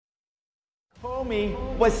Comey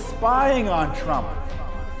was spying on Trump.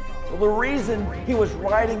 Well, the reason he was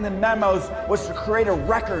writing the memos was to create a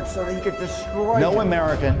record so that he could destroy No him.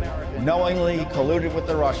 American knowingly colluded with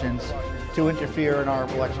the Russians to interfere in our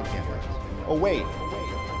election campaigns. Oh, wait,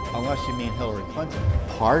 unless you mean Hillary Clinton.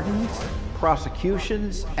 Pardons,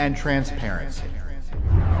 prosecutions, and transparency.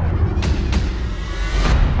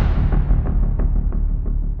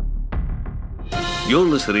 You're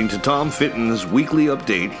listening to Tom Fitton's weekly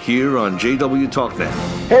update here on JW TalkNet.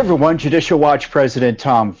 Hey everyone, Judicial Watch President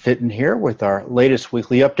Tom Fitton here with our latest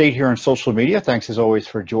weekly update here on social media. Thanks as always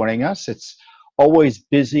for joining us. It's always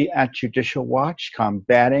busy at Judicial Watch,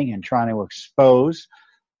 combating and trying to expose,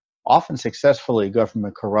 often successfully,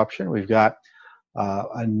 government corruption. We've got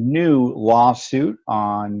a new lawsuit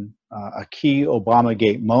on a key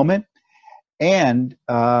Obamagate moment, and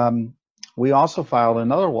we also filed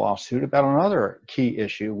another lawsuit about another key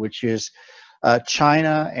issue, which is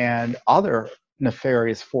China and other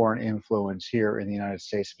nefarious foreign influence here in the United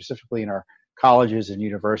States, specifically in our colleges and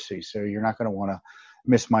universities. So you're not going to want to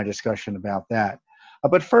miss my discussion about that.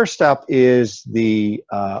 But first up is the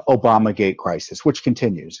Obamagate crisis, which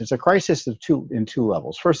continues. It's a crisis of in two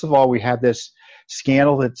levels. First of all, we have this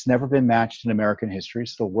scandal that's never been matched in American history.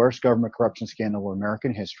 It's the worst government corruption scandal in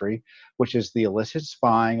American history, which is the illicit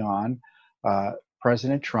spying on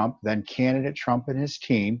President Trump, then candidate Trump and his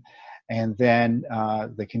team, and then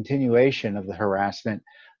the continuation of the harassment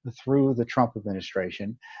through the Trump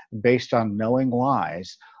administration based on knowing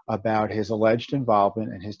lies about his alleged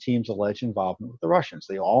involvement and his team's alleged involvement with the Russians.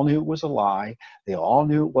 They all knew it was a lie. They all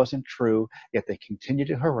knew it wasn't true, yet they continued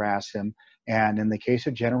to harass him. And in the case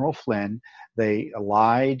of General Flynn, they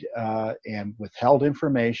lied and withheld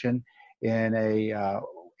information in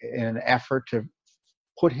an effort to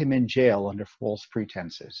put him in jail under false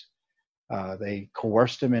pretenses. They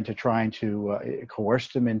coerced him into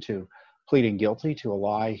pleading guilty to a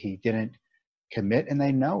lie he didn't commit, and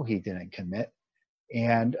they know he didn't commit.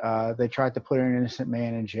 And they tried to put an innocent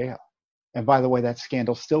man in jail. And by the way, that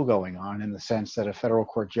scandal's still going on in the sense that a federal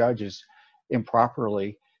court judge is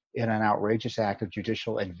improperly, in an outrageous act of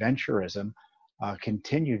judicial adventurism,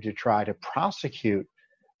 continued to try to prosecute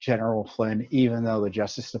General Flynn, even though the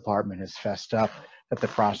Justice Department has fessed up that the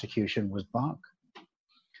prosecution was bunk.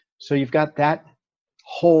 So you've got that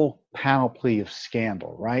whole panoply of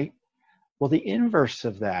scandal, right? Well, the inverse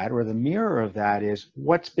of that, or the mirror of that, is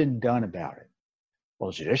what's been done about it.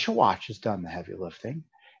 Well, Judicial Watch has done the heavy lifting.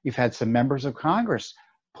 You've had some members of Congress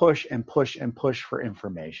push and push and push for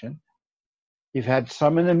information. You've had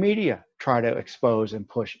some in the media try to expose and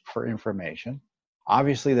push for information.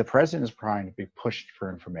 Obviously, the president is trying to be pushed for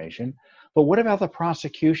information. But what about the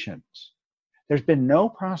prosecutions? There's been no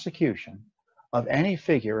prosecution of any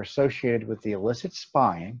figure associated with the illicit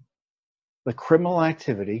spying, the criminal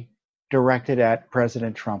activity directed at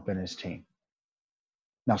President Trump and his team.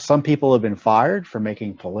 Now, some people have been fired for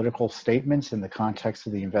making political statements in the context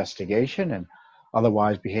of the investigation and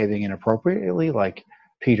otherwise behaving inappropriately, like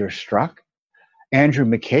Peter Strzok. Andrew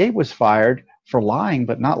McCabe was fired for lying,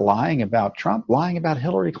 but not lying about Trump, lying about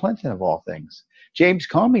Hillary Clinton, of all things. James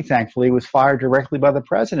Comey, thankfully, was fired directly by the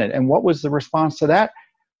president. And what was the response to that?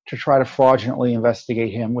 To try to fraudulently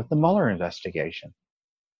investigate him with the Mueller investigation.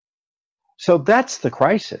 So that's the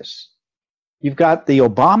crisis. You've got the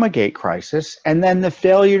Obamagate crisis and then the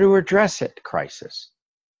failure to address it crisis.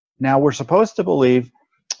 Now, we're supposed to believe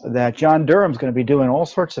that John Durham's going to be doing all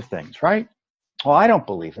sorts of things, right? Well, I don't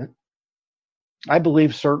believe it. I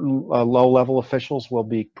believe certain low-level officials will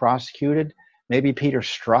be prosecuted, maybe Peter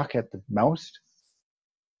Strzok at the most.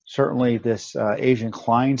 Certainly this Agent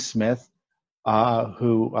Kleinsmith,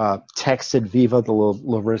 who texted Viva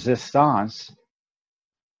la Resistance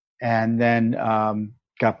and then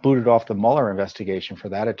got booted off the Mueller investigation for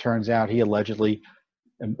that. It turns out he allegedly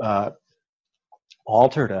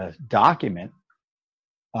altered a document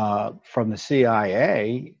from the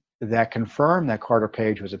CIA that confirmed that Carter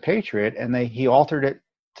Page was a patriot, and he altered it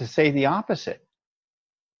to say the opposite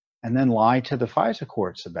and then lied to the FISA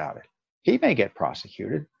courts about it. He may get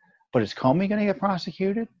prosecuted, but is Comey going to get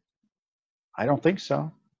prosecuted? I don't think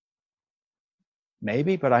so.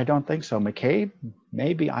 Maybe, but I don't think so. McCabe,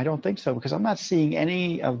 maybe, I don't think so, because I'm not seeing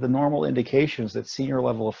any of the normal indications that senior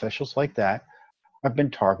level officials like that have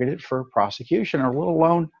been targeted for prosecution, or let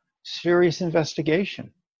alone serious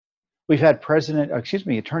investigation. We've had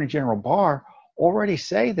Attorney General Barr already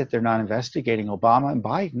say that they're not investigating Obama and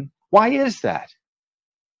Biden. Why is that?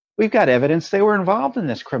 We've got evidence they were involved in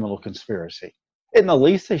this criminal conspiracy. In the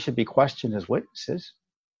least, they should be questioned as witnesses.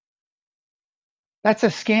 That's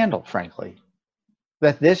a scandal, frankly,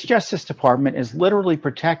 that this Justice Department is literally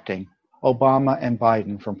protecting Obama and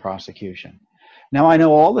Biden from prosecution. Now, I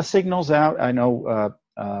know all the signals out. I know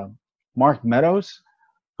Mark Meadows,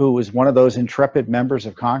 who was one of those intrepid members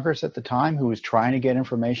of Congress at the time who was trying to get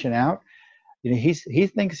information out. You know, he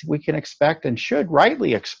thinks we can expect and should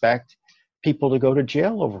rightly expect people to go to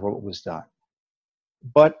jail over what was done.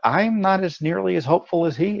 But I'm not as nearly as hopeful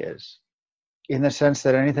as he is, in the sense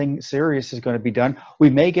that anything serious is going to be done. We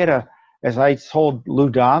may get as I told Lou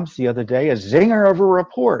Dobbs the other day, a zinger of a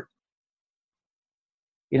report.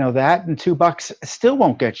 You know, that and $2 still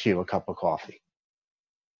won't get you a cup of coffee.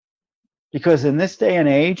 Because in this day and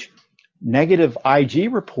age, negative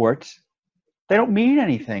IG reports, they don't mean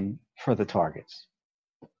anything for the targets.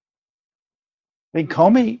 I mean,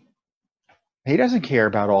 Comey, he doesn't care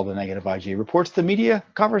about all the negative IG reports. The media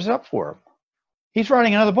covers it up for him. He's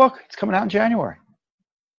writing another book. It's coming out in January.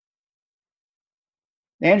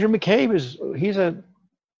 Andrew McCabe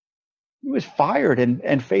he was fired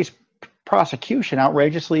and faced prosecution.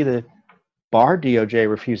 Outrageously, the Barr DOJ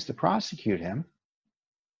refused to prosecute him.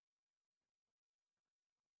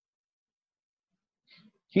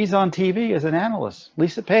 He's on TV as an analyst.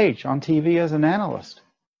 Lisa Page on TV as an analyst.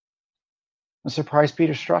 I'm surprised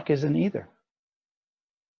Peter Strzok isn't either.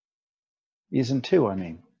 Isn't too, I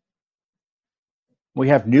mean. We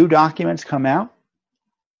have new documents come out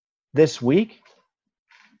this week.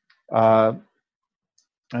 Now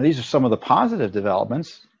these are some of the positive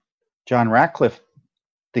developments. John Ratcliffe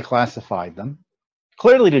declassified them.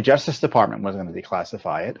 Clearly the Justice Department wasn't going to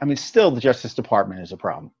declassify it. I mean, still the Justice Department is a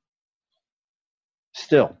problem.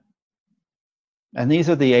 Still. And these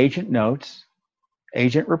are the agent notes,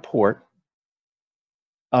 agent report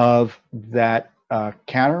of that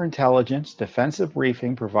counterintelligence defensive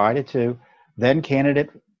briefing provided to then candidate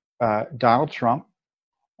Donald Trump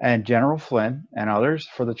and General Flynn and others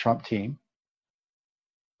for the Trump team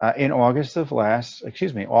in August of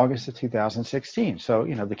 2016. So,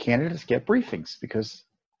 you know, the candidates get briefings because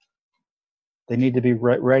they need to be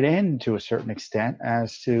read in to a certain extent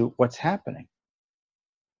as to what's happening.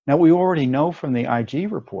 Now, we already know from the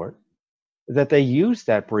IG report that they used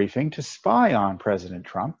that briefing to spy on President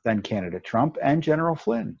Trump, then candidate Trump, and General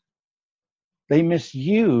Flynn. They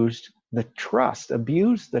misused the trust,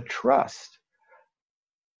 abused the trust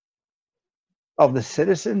of the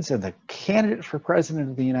citizens and the candidate for president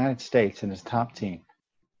of the United States and his top team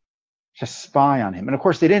to spy on him. And of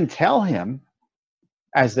course, they didn't tell him,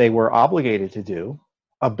 as they were obligated to do,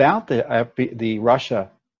 about the Russia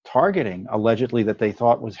targeting, allegedly, that they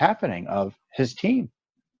thought was happening of his team.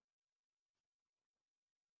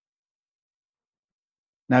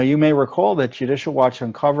 Now, you may recall that Judicial Watch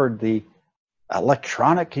uncovered the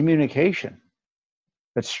electronic communication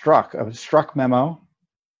that Strzok memo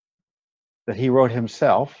that he wrote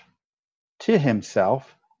himself to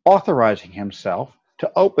himself, authorizing himself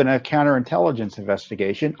to open a counterintelligence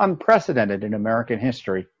investigation, unprecedented in American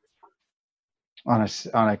history, on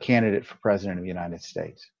a candidate for president of the United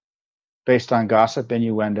States, based on gossip,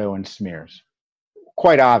 innuendo, and smears.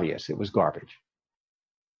 Quite obvious it was garbage.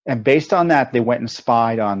 And based on that, they went and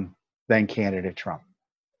spied on then candidate Trump.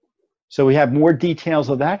 So we have more details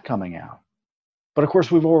of that coming out. But of course,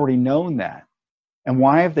 we've already known that. And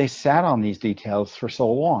why have they sat on these details for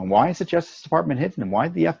so long? Why has the Justice Department hidden them? Why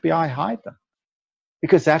did the FBI hide them?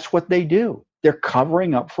 Because that's what they do. They're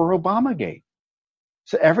covering up for Obamagate.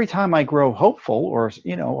 So every time I grow hopeful, or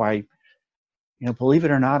believe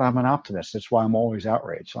it or not, I'm an optimist. That's why I'm always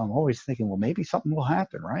outraged. So I'm always thinking, well, maybe something will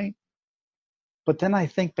happen, right? But then I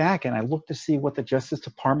think back and I look to see what the Justice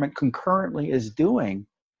Department concurrently is doing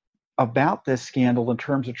about this scandal in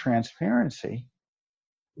terms of transparency.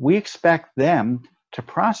 We expect them to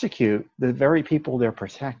prosecute the very people they're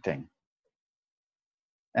protecting.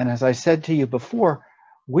 And as I said to you before,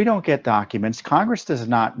 we don't get documents. Congress does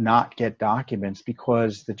not get documents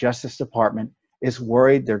because the Justice Department is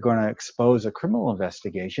worried they're going to expose a criminal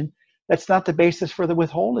investigation. That's not the basis for the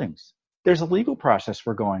withholdings. There's a legal process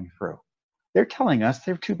we're going through. They're telling us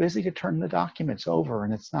they're too busy to turn the documents over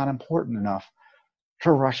and it's not important enough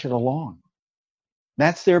to rush it along.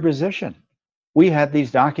 That's their position. We had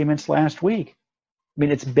these documents last week. I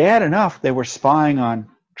mean, it's bad enough they were spying on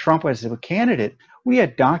Trump as a candidate. We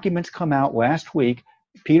had documents come out last week,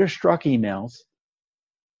 Peter Strzok emails,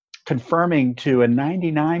 confirming to a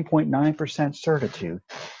 99.9% certitude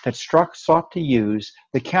that Strzok sought to use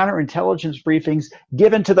the counterintelligence briefings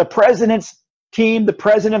given to the president's team, the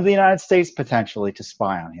president of the United States, potentially to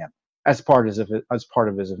spy on him as part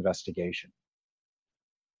of his investigation.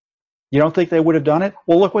 You don't think they would have done it?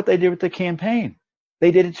 Well, look what they did with the campaign.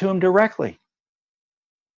 They did it to him directly.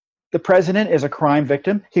 The president is a crime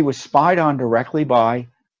victim. He was spied on directly by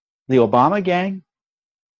the Obama gang,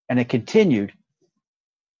 and it continued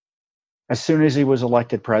as soon as he was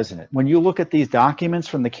elected president. When you look at these documents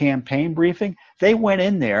from the campaign briefing, they went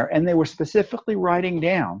in there and they were specifically writing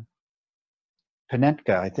down,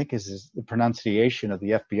 Panetka, I think is the pronunciation of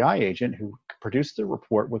the FBI agent who produced the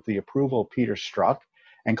report with the approval of Peter Strzok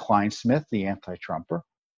and Klein Smith, the anti-Trumper.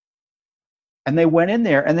 And they went in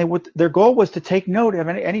there and their goal was to take note of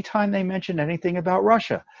any time they mentioned anything about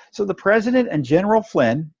Russia. So the president and General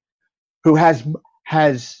Flynn, who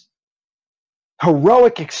has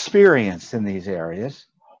heroic experience in these areas,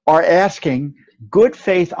 are asking good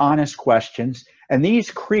faith, honest questions. And these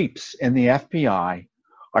creeps in the FBI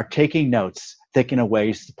are taking notes, thinking of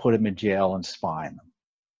ways to put him in jail and spying them.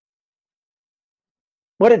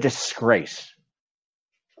 What a disgrace.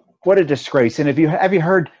 What a disgrace. And have you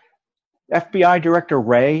heard FBI Director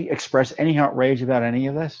Wray express any outrage about any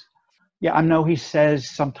of this? Yeah, I know he says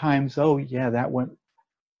sometimes, oh yeah,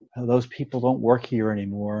 those people don't work here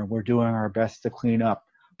anymore and we're doing our best to clean up.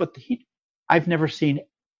 But I've never seen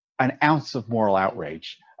an ounce of moral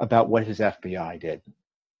outrage about what his FBI did.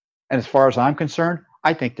 And as far as I'm concerned,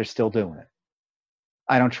 I think they're still doing it.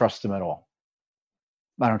 I don't trust them at all.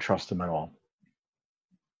 I don't trust them at all.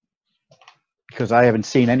 Because I haven't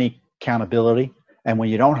seen any accountability. And when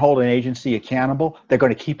you don't hold an agency accountable, they're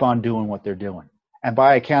going to keep on doing what they're doing. And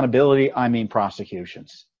by accountability, I mean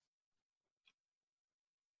prosecutions.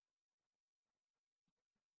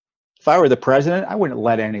 If I were the president, I wouldn't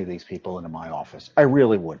let any of these people into my office. I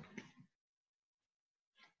really wouldn't.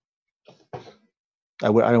 I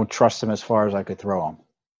don't trust them as far as I could throw them.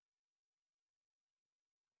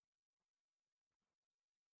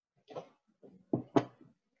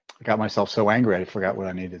 I got myself so angry I forgot what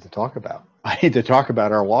I needed to talk about. I need to talk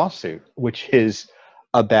about our lawsuit, which is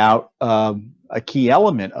about a key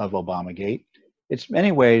element of Obamagate. It's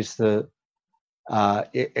many ways it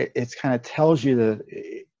kind of tells you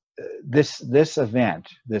this event.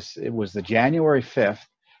 It was the January 5th,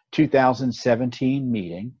 2017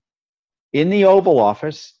 meeting in the Oval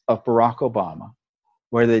Office of Barack Obama,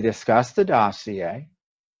 where they discussed the dossier.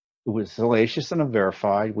 It was salacious and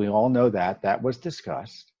unverified. We all know that was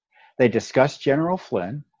discussed. They discussed General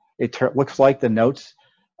Flynn. It looks like the notes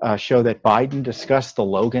show that Biden discussed the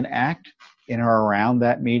Logan Act in or around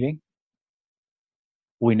that meeting.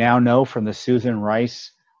 We now know from the Susan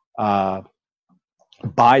Rice by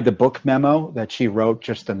the book memo that she wrote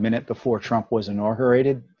just a minute before Trump was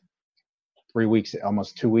inaugurated, 3 weeks,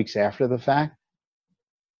 almost 2 weeks after the fact.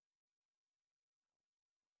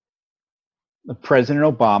 President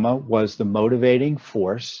Obama was the motivating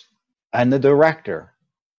force and the director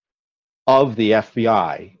of the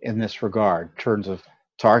FBI in this regard, in terms of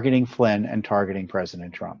targeting Flynn and targeting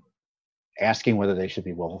President Trump, asking whether they should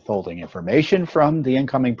be withholding information from the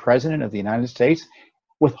incoming president of the United States,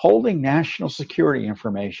 withholding national security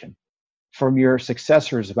information from your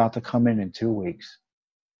successor is about to come in 2 weeks.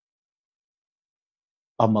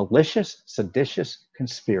 A malicious, seditious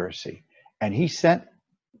conspiracy. And he set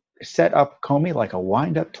up Comey like a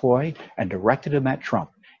wind-up toy and directed him at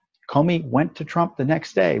Trump. Comey went to Trump the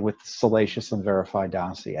next day with the salacious and verified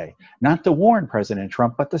dossier, not to warn President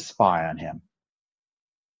Trump, but to spy on him.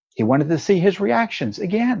 He wanted to see his reactions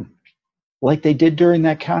again, like they did during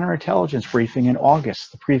that counterintelligence briefing in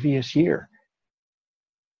August the previous year.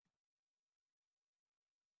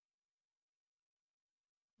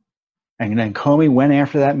 And then Comey went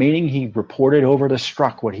after that meeting. He reported over to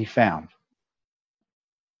Strzok what he found.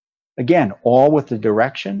 Again, all with the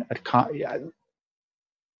direction.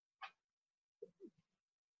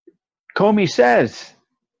 Comey says,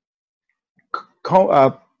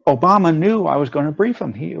 Obama knew I was going to brief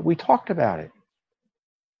him. We talked about it.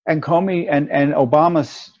 And Comey and Obama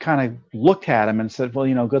kind of looked at him and said,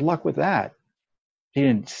 well, good luck with that. He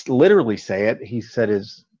didn't literally say it. He said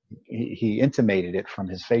he intimated it from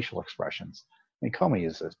his facial expressions. I mean,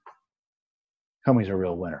 Comey's a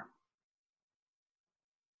real winner.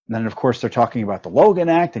 And then, of course, they're talking about the Logan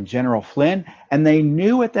Act and General Flynn. And they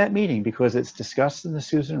knew at that meeting, because it's discussed in the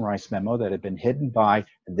Susan Rice memo that had been hidden by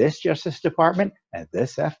this Justice Department and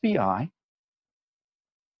this FBI,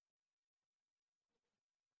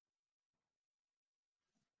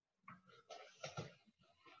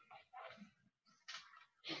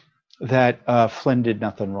 that Flynn did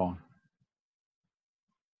nothing wrong.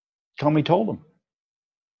 Comey told him.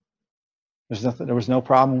 There was no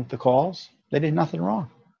problem with the calls. They did nothing wrong.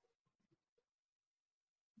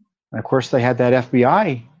 And of course, they had that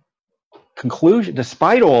FBI conclusion.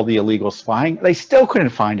 Despite all the illegal spying, they still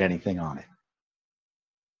couldn't find anything on it.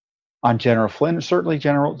 On General Flynn, and certainly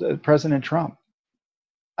President Trump.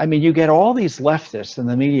 I mean, you get all these leftists in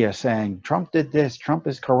the media saying, Trump did this, Trump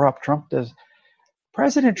is corrupt, Trump does.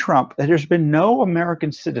 President Trump, there's been no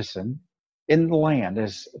American citizen in the land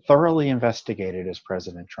as thoroughly investigated as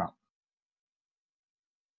President Trump.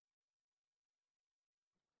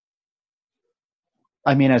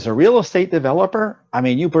 I mean, as a real estate developer, I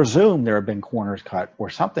mean, you presume there have been corners cut or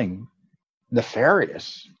something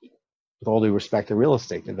nefarious, with all due respect to real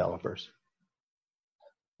estate developers.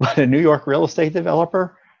 But a New York real estate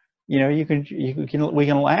developer, you know, we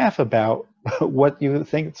can laugh about what you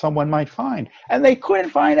think someone might find, and they couldn't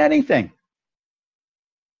find anything.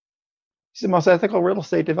 He's the most ethical real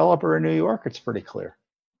estate developer in New York. It's pretty clear.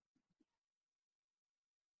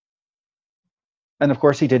 And of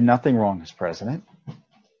course, he did nothing wrong as president.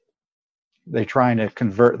 They tried to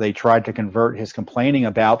convert his complaining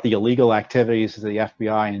about the illegal activities of the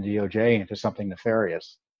FBI and DOJ into something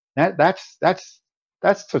nefarious. That's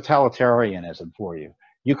totalitarianism for you.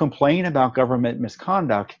 You complain about government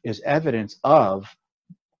misconduct is evidence of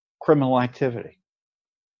criminal activity.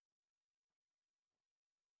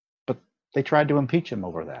 But they tried to impeach him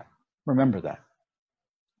over that. Remember that.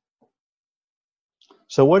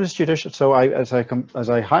 So what is judicial? So as I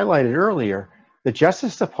highlighted earlier, the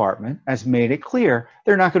Justice Department has made it clear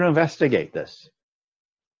they're not going to investigate this.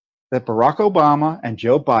 That Barack Obama and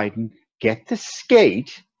Joe Biden get to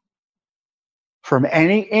skate from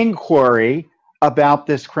any inquiry about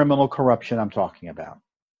this criminal corruption I'm talking about.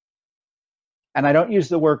 And I don't use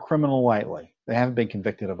the word criminal lightly. They haven't been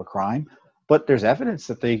convicted of a crime, but there's evidence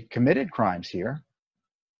that they committed crimes here.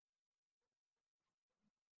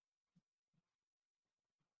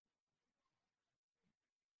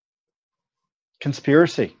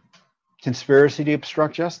 Conspiracy to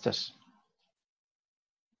obstruct justice,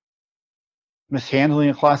 mishandling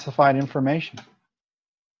of classified information.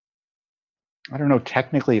 I don't know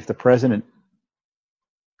technically if the president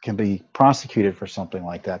can be prosecuted for something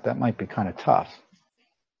like that. That might be kind of tough.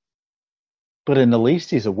 But in the least,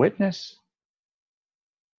 he's a witness.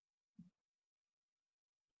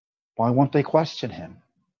 Why won't they question him?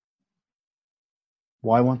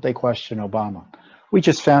 Why won't they question Obama? We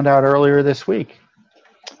just found out earlier this week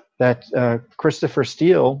that Christopher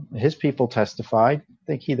Steele, his people testified. I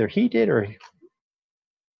think either he did or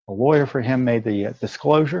a lawyer for him made the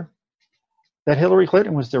disclosure that Hillary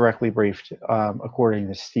Clinton was directly briefed, according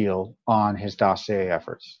to Steele, on his dossier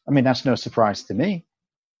efforts. I mean, that's no surprise to me.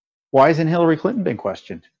 Why hasn't Hillary Clinton been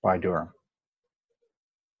questioned by Durham?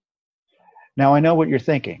 Now, I know what you're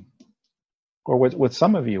thinking, or what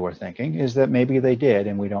some of you are thinking, is that maybe they did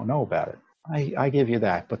and we don't know about it. I give you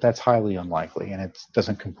that, but that's highly unlikely, and it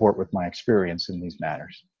doesn't comport with my experience in these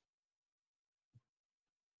matters,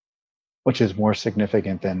 which is more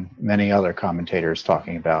significant than many other commentators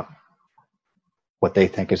talking about what they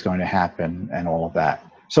think is going to happen and all of that.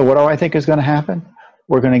 So what do I think is going to happen?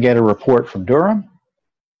 We're going to get a report from Durham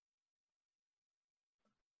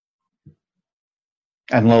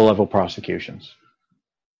and low-level prosecutions.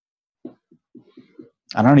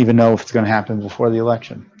 I don't even know if it's going to happen before the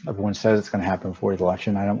election. Everyone says it's going to happen before the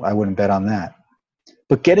election. I wouldn't bet on that.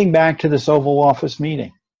 But getting back to this Oval Office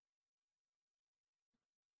meeting,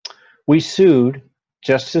 we sued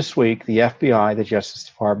just this week the FBI, the Justice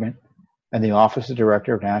Department, and the Office of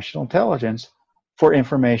Director of National Intelligence for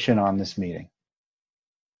information on this meeting.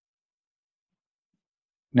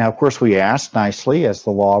 Now, of course, we asked nicely, as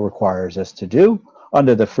the law requires us to do,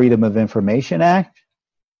 under the Freedom of Information Act,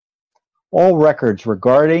 all records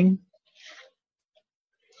regarding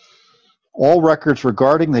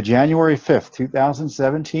the January 5th,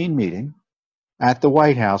 2017 meeting at the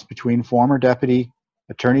White House between former Deputy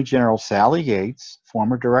Attorney General Sally Yates,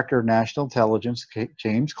 former Director of National Intelligence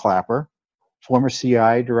James Clapper, former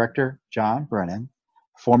CIA Director John Brennan,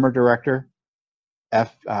 former Director,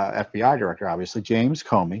 FBI Director, obviously, James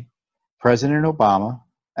Comey, President Obama,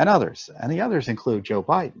 and others. And the others include Joe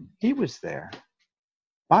Biden. He was there.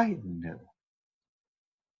 Biden knew.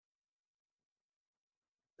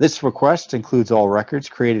 This request includes all records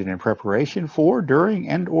created in preparation for, during,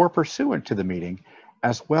 and or pursuant to the meeting,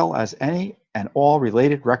 as well as any and all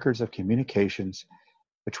related records of communications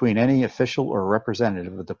between any official or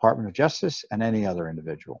representative of the Department of Justice and any other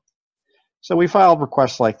individual. So we filed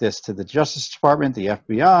requests like this to the Justice Department, the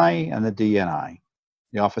FBI, and the DNI,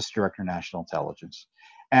 the Office of Director of National Intelligence.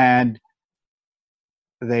 And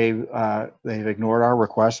they've ignored our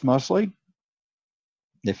requests mostly.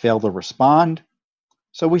 They failed to respond.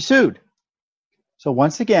 So we sued. So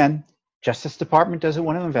once again, Justice Department doesn't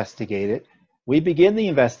want to investigate it. We begin the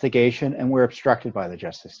investigation and we're obstructed by the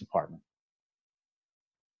Justice Department.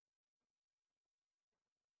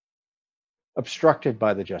 Obstructed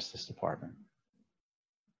by the Justice Department.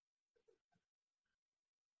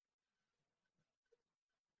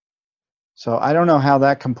 So I don't know how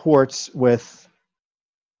that comports with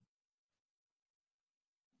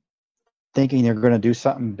thinking they're going to do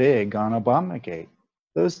something big on Obamagate.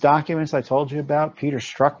 Those documents I told you about, Peter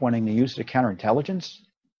Strzok wanting to use it to counterintelligence,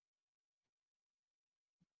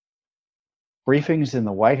 briefings in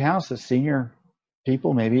the White House of senior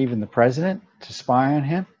people, maybe even the president, to spy on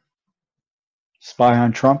him, spy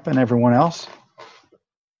on Trump and everyone else.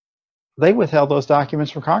 They withheld those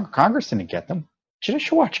documents from Congress. Congress didn't get them.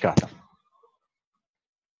 Judicial Watch got them.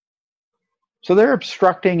 So they're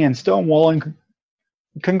obstructing and stonewalling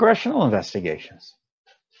congressional investigations.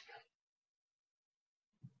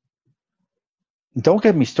 Don't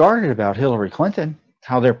get me started about Hillary Clinton,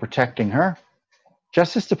 how they're protecting her.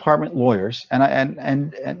 Justice Department lawyers,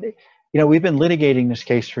 and you know, we've been litigating this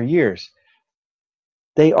case for years.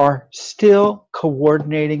 They are still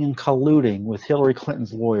coordinating and colluding with Hillary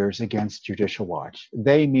Clinton's lawyers against Judicial Watch.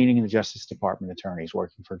 They, meaning the Justice Department attorneys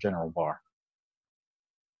working for General Barr.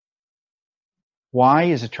 Why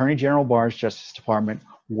is Attorney General Barr's Justice Department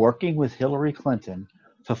working with Hillary Clinton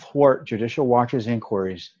to thwart Judicial Watch's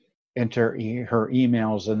inquiries into her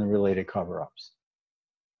emails and the related cover-ups?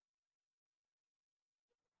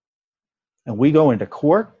 And we go into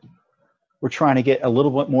court. We're trying to get a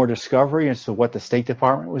little bit more discovery as to what the State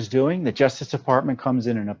Department was doing. The Justice Department comes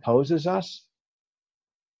in and opposes us.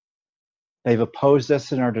 They've opposed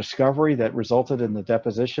us in our discovery that resulted in the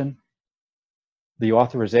deposition, the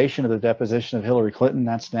authorization of the deposition of Hillary Clinton.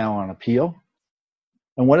 That's now on appeal.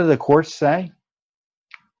 And what do the courts say?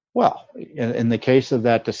 Well, in the case of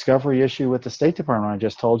that discovery issue with the State Department I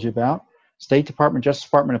just told you about, State Department, Justice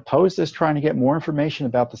Department opposed us trying to get more information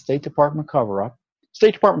about the State Department cover-up.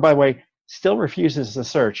 State Department, by the way, still refuses to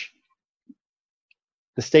search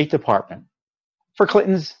the State Department for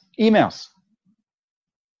Clinton's emails.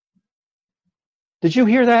 Did you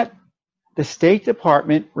hear that? The State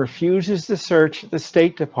Department refuses to search the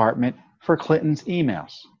State Department for Clinton's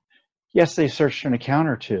emails. Yes, they searched an account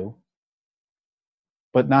or two,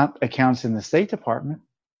 but not accounts in the State Department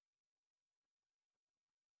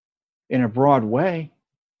in a broad way.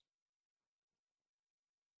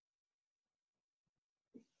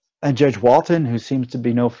 And Judge Walton, who seems to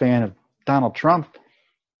be no fan of Donald Trump,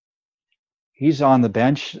 he's on the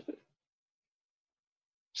bench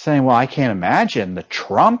saying, well, I can't imagine the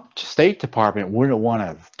Trump State Department wouldn't want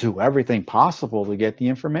to do everything possible to get the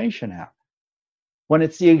information out, when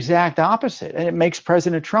it's the exact opposite. And it makes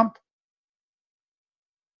President Trump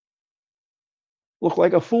look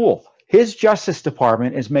like a fool. His Justice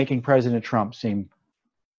Department is making President Trump seem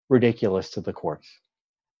ridiculous to the courts.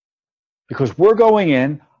 Because we're going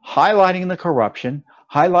in, highlighting the corruption,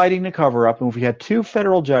 highlighting the cover-up, and if we had two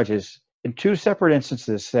federal judges in two separate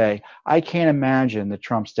instances say, I can't imagine the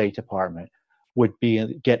Trump State Department would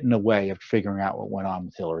get in the way of figuring out what went on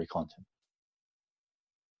with Hillary Clinton.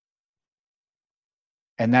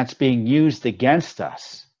 And that's being used against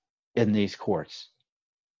us in these courts.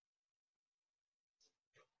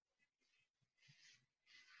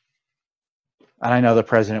 And I know the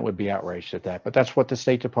president would be outraged at that, but that's what the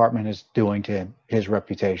State Department is doing to his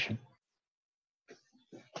reputation.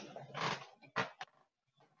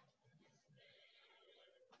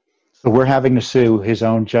 So we're having to sue his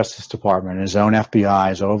own Justice Department, his own FBI,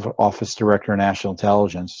 his own Office Director of National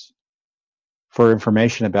Intelligence for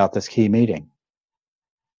information about this key meeting.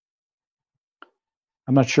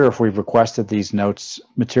 I'm not sure if we've requested these notes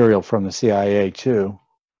material from the CIA too.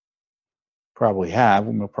 Probably have.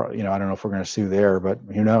 We'll probably, I don't know if we're going to sue there, but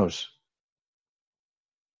who knows?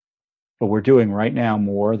 But we're doing right now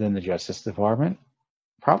more than the Justice Department,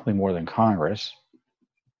 probably more than Congress.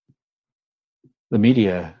 The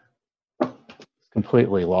media is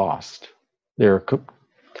completely lost.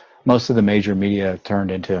 Most of the major media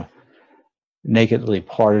turned into nakedly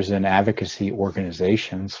partisan advocacy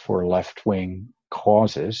organizations for left-wing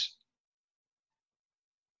causes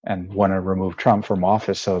and want to remove Trump from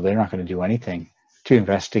office, so they're not going to do anything to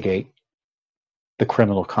investigate the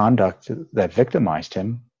criminal conduct that victimized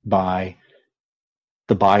him by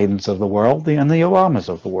the Bidens of the world and the Obamas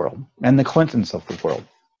of the world and the Clintons of the world.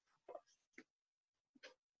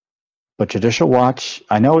 But Judicial Watch,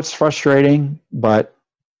 I know it's frustrating, but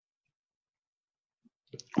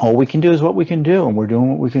all we can do is what we can do, and we're doing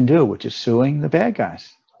what we can do, which is suing the bad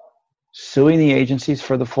guys, suing the agencies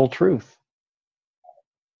for the full truth.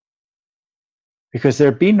 Because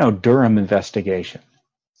there'd be no Durham investigation.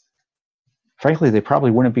 Frankly, there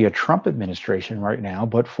probably wouldn't be a Trump administration right now,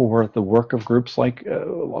 but for the work of groups like,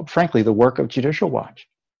 frankly, the work of Judicial Watch.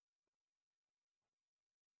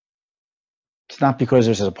 It's not because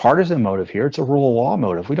there's a partisan motive here, it's a rule of law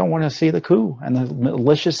motive. We don't want to see the coup and the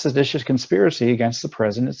malicious, seditious conspiracy against the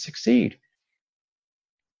president succeed.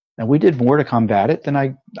 And we did more to combat it than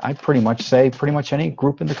I pretty much say pretty much any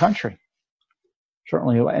group in the country.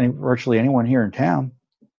 certainly virtually anyone here in town.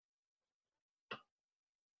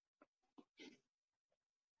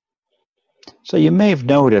 So you may have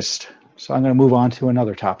noticed, so I'm going to move on to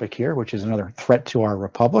another topic here, which is another threat to our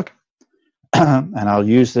republic. And I'll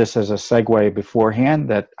use this as a segue beforehand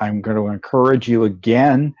that I'm going to encourage you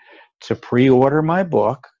again to pre-order my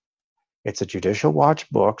book. It's a Judicial Watch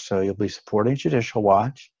book, so you'll be supporting Judicial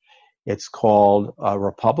Watch. It's called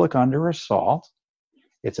Republic Under Assault.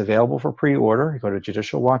 It's available for pre-order. You go to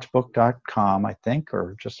judicialwatchbook.com, I think,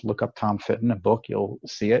 or just look up Tom Fitton, a book, you'll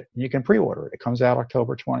see it. You can pre-order it. It comes out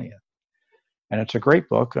October 20th. And it's a great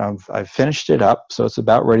book. I've finished it up, so it's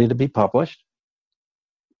about ready to be published.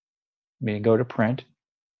 We can go to print.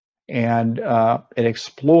 And it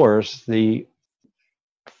explores the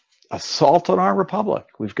assault on our republic.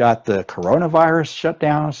 We've got the coronavirus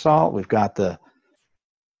shutdown assault. We've got the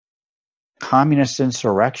communist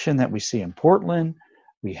insurrection that we see in Portland.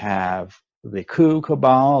 We have the coup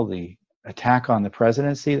cabal, the attack on the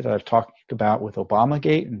presidency that I've talked about with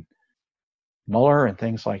Obamagate and Mueller and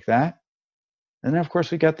things like that. And then, of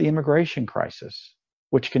course, we got the immigration crisis,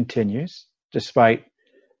 which continues despite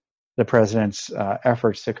the president's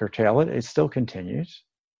efforts to curtail it. It still continues.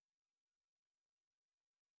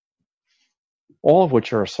 All of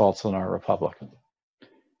which are assaults on our republic.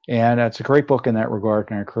 And it's a great book in that regard,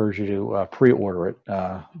 and I encourage you to pre-order it.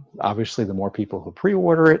 Obviously, the more people who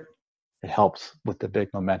pre-order it, it helps with the big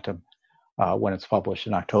momentum when it's published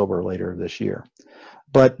in October later this year.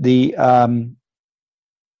 But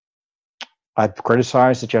I've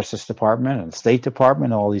criticized the Justice Department and the State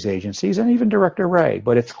Department, all these agencies, and even Director Wray,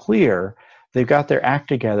 but it's clear they've got their act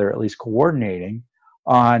together, at least coordinating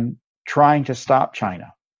on trying to stop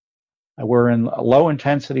China. We're in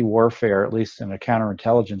low-intensity warfare, at least in a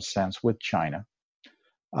counterintelligence sense, with China.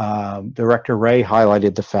 Director Wray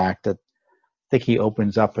highlighted the fact that I think he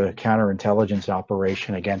opens up a counterintelligence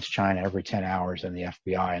operation against China every 10 hours in the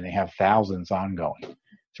FBI, and they have thousands ongoing.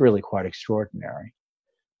 It's really quite extraordinary.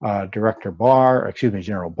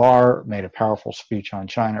 General Barr made a powerful speech on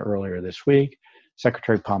China earlier this week.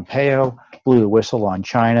 Secretary Pompeo blew the whistle on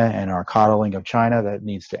China and our coddling of China. That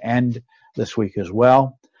needs to end this week as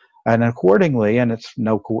well. And accordingly, and it's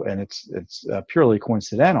purely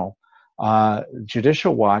coincidental,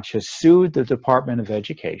 Judicial Watch has sued the Department of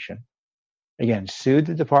Education. Again, sued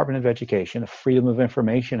the Department of Education, a Freedom of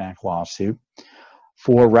Information Act lawsuit,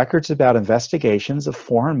 for records about investigations of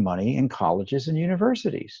foreign money in colleges and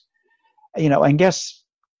universities. And guess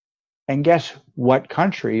what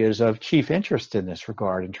country is of chief interest in this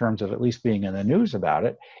regard in terms of at least being in the news about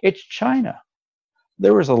it? It's China.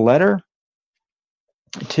 There was a letter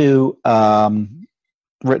written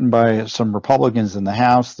by some Republicans in the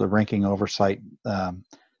House, the ranking members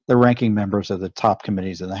of the top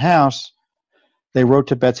committees in the House. They wrote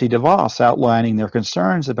to Betsy DeVos outlining their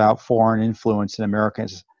concerns about foreign influence in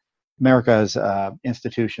America's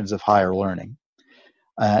institutions of higher learning.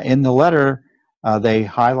 In the letter, they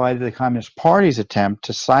highlighted the Communist Party's attempt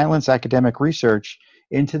to silence academic research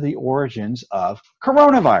into the origins of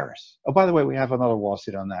coronavirus. Oh, by the way, we have another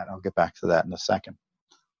lawsuit on that. I'll get back to that in a second.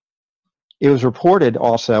 It was reported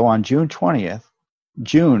also on June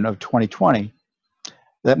of 2020,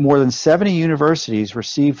 that more than 70 universities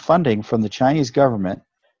received funding from the Chinese government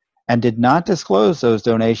and did not disclose those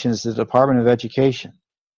donations to the Department of Education.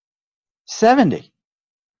 70.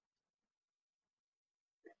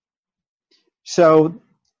 So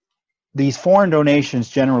these foreign donations,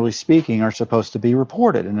 generally speaking, are supposed to be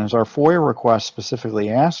reported. And as our FOIA request specifically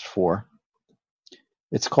asked for,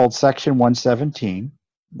 it's called Section 117.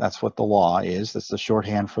 That's what the law is. That's the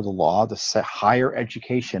shorthand for the law. The Higher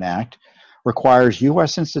Education Act requires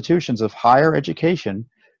U.S. institutions of higher education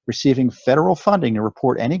receiving federal funding to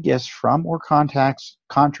report any gifts from or contracts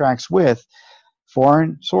with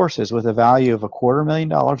foreign sources with a value of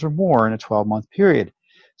 $250,000 or more in a 12-month period.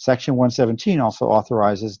 Section 117 also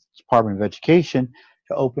authorizes the Department of Education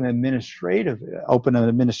to open an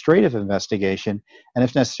administrative investigation, and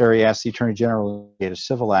if necessary, ask the Attorney General to get a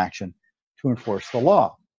civil action to enforce the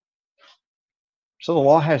law. So the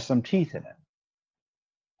law has some teeth in it.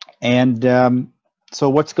 And so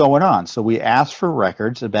what's going on? So we asked for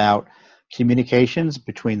records about communications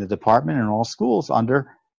between the department and all schools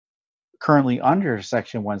currently under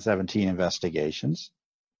Section 117 investigations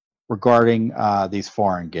regarding these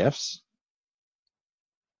foreign gifts.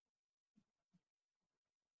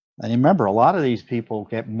 And remember, a lot of these people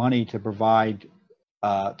get money to provide,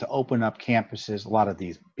 to open up campuses, a lot of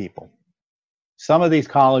these people. Some of these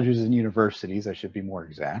colleges and universities, I should be more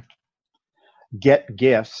exact, get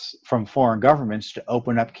gifts from foreign governments to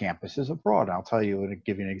open up campuses abroad. I'll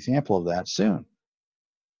give you an example of that soon.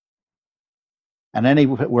 And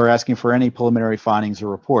we're asking for any preliminary findings or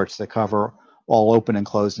reports that cover all open and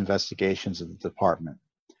closed investigations of the department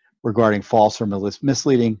regarding false or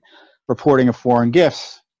misleading reporting of foreign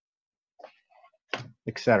gifts,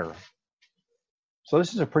 etc. So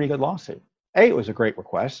this is a pretty good lawsuit. A, it was a great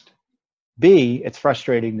request. B, it's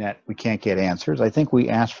frustrating that we can't get answers. I think we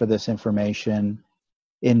asked for this information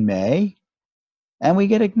in May, and we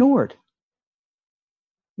get ignored.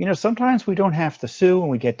 You know, sometimes we don't have to sue and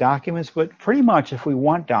we get documents, but pretty much if we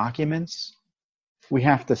want documents, we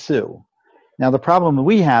have to sue. Now, the problem that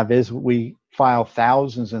we have is we file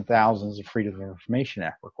thousands and thousands of Freedom of Information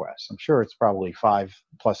Act requests. I'm sure it's probably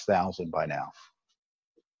 5,000+ by now.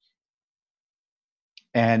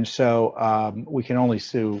 And so we can only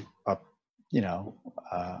sue a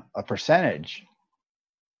percentage.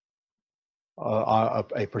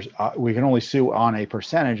 We can only sue on a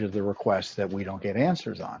percentage of the requests that we don't get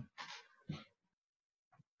answers on.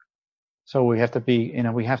 So we have to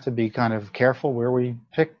be, kind of careful where we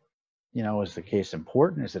pick. Is the case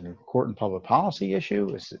important? Is it an important public policy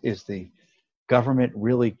issue? Is the government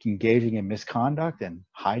really engaging in misconduct and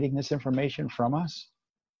hiding this information from us?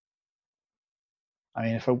 I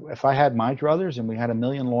mean, if I had my druthers and we had 1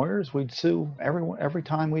 million lawyers, we'd sue everyone every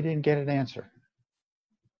time we didn't get an answer.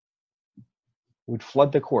 We'd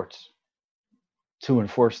flood the courts to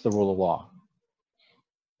enforce the rule of law.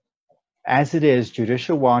 As it is,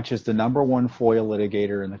 Judicial Watch is the #1 FOIA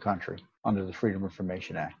litigator in the country under the Freedom of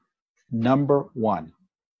Information Act. #1.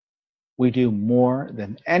 We do more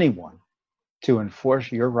than anyone to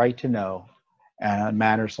enforce your right to know on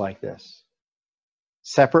matters like this.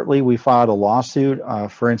 Separately, we filed a lawsuit,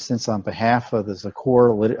 for instance, on behalf of the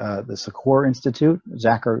Zachor Institute,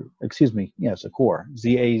 Zachor,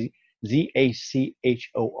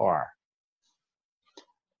 Z-A-C-H-O-R.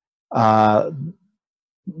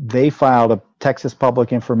 They filed a Texas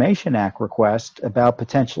Public Information Act request about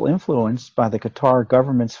potential influence by the Qatar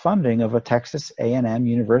government's funding of a Texas A&M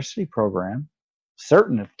University program,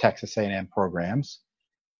 certain of Texas A&M programs,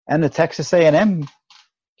 and the Texas A&M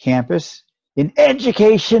campus in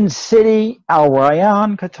Education City, Al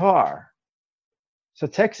Rayyan, Qatar. So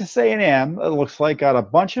Texas A&M, it looks like, got a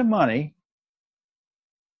bunch of money.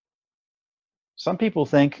 Some people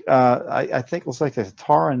think, I think it looks like the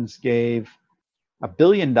Qatarans gave $1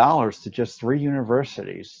 billion to just 3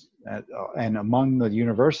 universities. And among the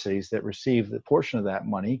universities that received a portion of that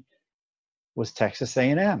money was Texas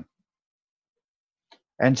A&M.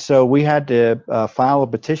 And so we had to file a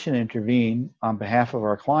petition to intervene on behalf of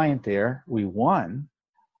our client there. We won,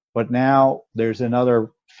 but now there's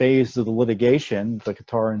another phase of the litigation the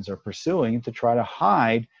Qatarans are pursuing to try to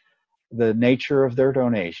hide the nature of their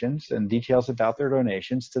donations and details about their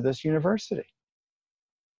donations to this university.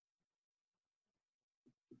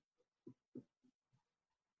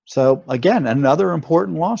 So again, another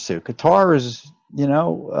important lawsuit. Qatar has,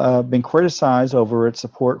 been criticized over its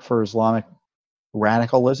support for Islamic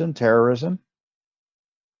radicalism, terrorism.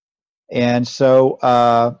 And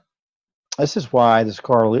so this is why the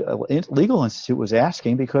Zachor Legal Institute was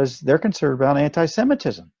asking, because they're concerned about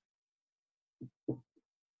anti-Semitism.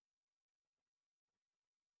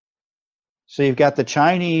 So you've got the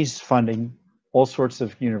Chinese funding all sorts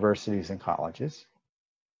of universities and colleges.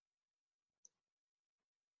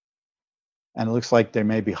 And it looks like they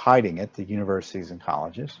may be hiding it, the universities and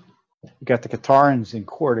colleges. You've got the Qatarans in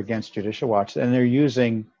court against Judicial Watch, and they're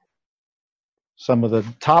using some of the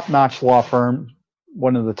top-notch law firms,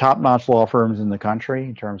 one of the top-notch law firms in the country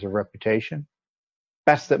in terms of reputation,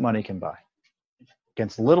 best that money can buy,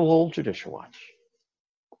 against little old Judicial Watch.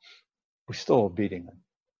 We're still beating them.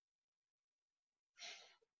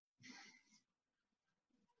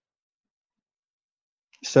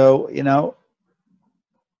 So,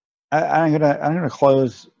 I'm gonna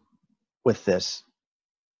close with this.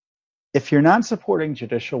 If you're not supporting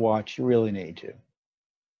Judicial Watch, you really need to.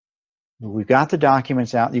 We've got the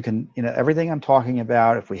documents out. You can, everything I'm talking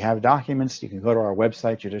about, if we have documents, you can go to our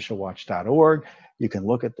website, judicialwatch.org. You can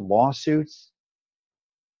look at the lawsuits.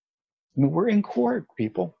 I mean, we're in court,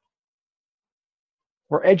 people.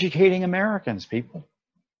 We're educating Americans, people.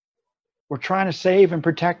 We're trying to save and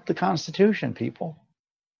protect the Constitution, people.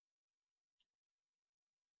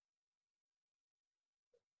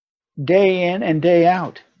 Day in and day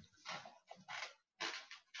out.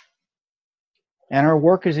 And our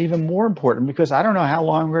work is even more important because I don't know how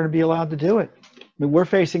long we're going to be allowed to do it. I mean, we're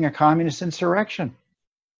facing a communist insurrection.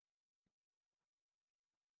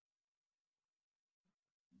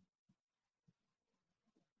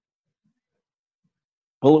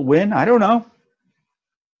 Will it win? I don't know.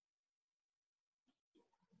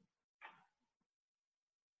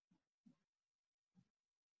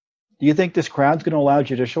 Do you think this crowd's going to allow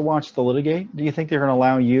Judicial Watch to litigate? Do you think they're going to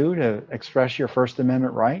allow you to express your First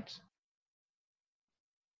Amendment rights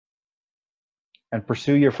and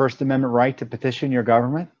pursue your First Amendment right to petition your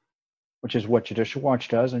government, which is what Judicial Watch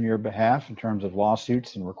does on your behalf in terms of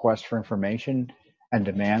lawsuits and requests for information and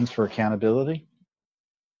demands for accountability?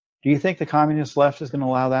 Do you think the communist left is going to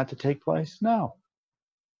allow that to take place? No.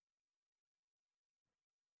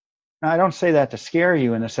 Now, I don't say that to scare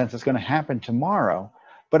you in the sense it's going to happen tomorrow,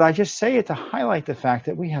 but I just say it to highlight the fact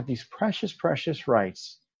that we have these precious, precious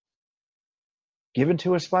rights given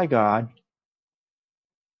to us by God,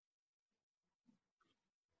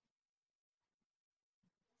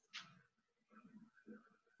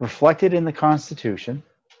 reflected in the Constitution,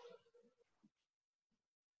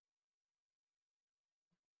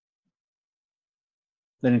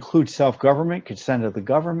 that includes self-government, consent of the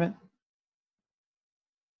government,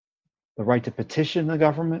 the right to petition the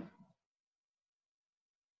government,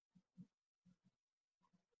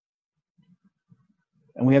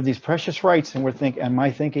 and we have these precious rights, and and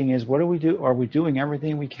my thinking is, what do we do? Are we doing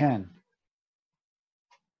everything we can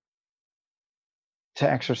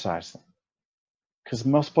to exercise them? Because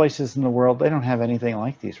most places in the world, they don't have anything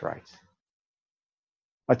like these rights.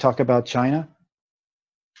 I talk about China.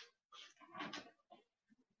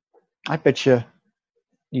 I bet you,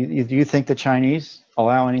 do you think the Chinese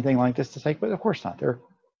allow anything like this to take place? Of course not. They're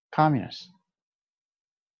communists.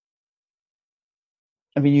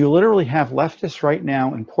 I mean, you literally have leftists right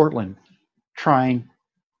now in Portland trying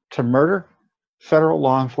to murder federal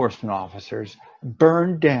law enforcement officers,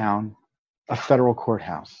 burn down a federal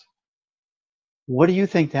courthouse. What do you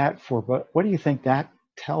think that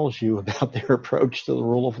tells you about their approach to the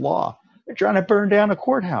rule of law? They're trying to burn down a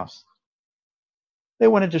courthouse. They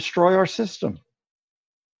want to destroy our system.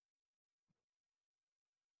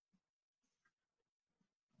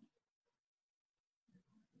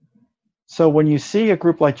 So when you see a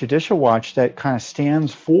group like Judicial Watch that kind of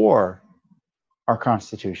stands for our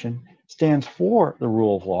Constitution, stands for the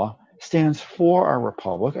rule of law, stands for our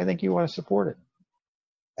republic, I think you want to support it.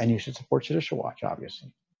 And you should support Judicial Watch,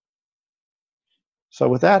 obviously. So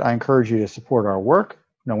with that, I encourage you to support our work.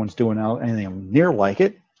 No one's doing anything near like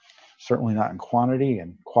it, certainly not in quantity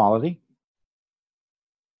and quality.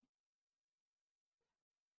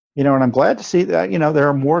 You know, and I'm glad to see that, you know, there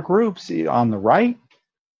are more groups on the right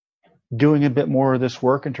doing a bit more of this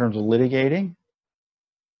work in terms of litigating. I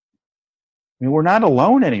mean, we're not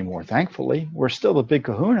alone anymore, thankfully. We're still the big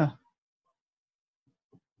kahuna,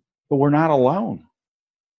 but we're not alone.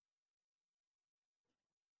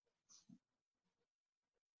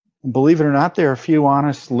 And believe it or not, there are a few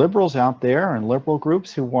honest liberals out there and liberal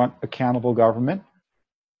groups who want accountable government.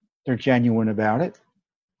 They're genuine about it.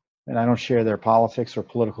 And I don't share their politics or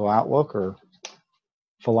political outlook or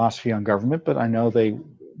philosophy on government, but I know they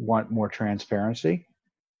want more transparency.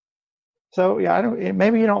 So yeah,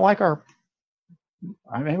 maybe you don't like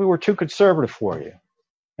maybe we're too conservative for you.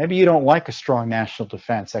 Maybe you don't like a strong national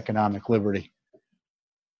defense, economic liberty,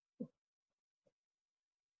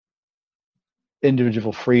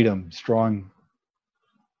 individual freedom, strong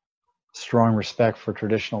respect for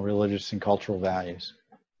traditional religious and cultural values.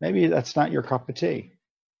 Maybe that's not your cup of tea.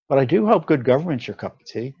 But I do hope good government's your cup of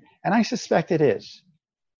tea, and I suspect it is.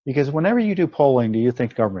 Because whenever you do polling, do you think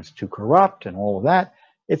the government's too corrupt and all of that?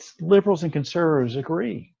 It's liberals and conservatives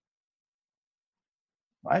agree.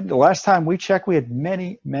 The last time we checked, we had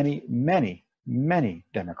many, many, many, many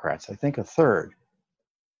Democrats. I think a third.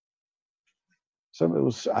 So it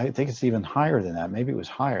was, I think it's even higher than that. Maybe it was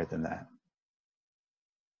higher than that.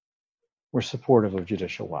 We're supportive of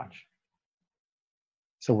Judicial Watch.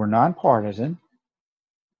 So we're nonpartisan.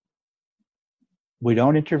 We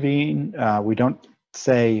don't intervene. We don't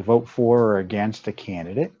say vote for or against a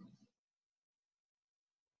candidate.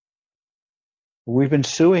 We've been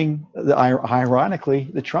suing, ironically,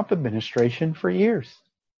 the Trump administration for years.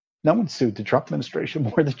 No one sued the Trump administration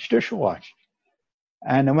more than Judicial Watch.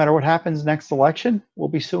 And no matter what happens next election, we'll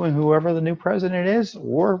be suing whoever the new president is,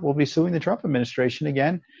 or we'll be suing the Trump administration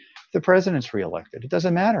again if the president's reelected. It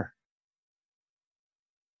doesn't matter.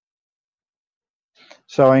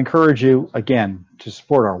 So I encourage you, again, to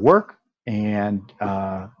support our work, and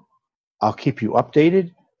I'll keep you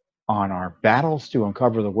updated on our battles to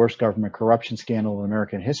uncover the worst government corruption scandal in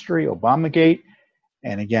American history, Obamagate.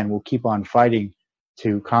 And again, we'll keep on fighting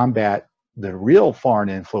to combat the real foreign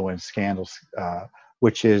influence scandals,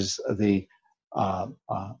 which is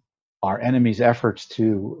our enemies' efforts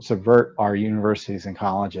to subvert our universities and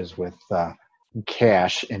colleges with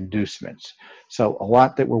cash inducements. So a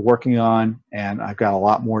lot that we're working on, and I've got a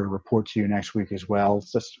lot more to report to you next week as well.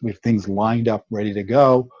 It's just we have things lined up, ready to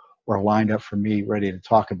go, or lined up for me, ready to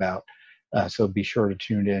talk about. So be sure to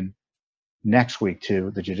tune in next week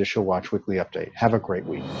to the Judicial Watch Weekly Update. Have a great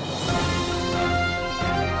week.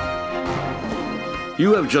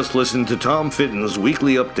 You have just listened to Tom Fitton's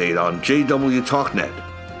Weekly Update on JW TalkNet.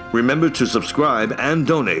 Remember to subscribe and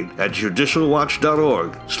donate at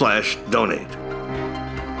judicialwatch.org/donate.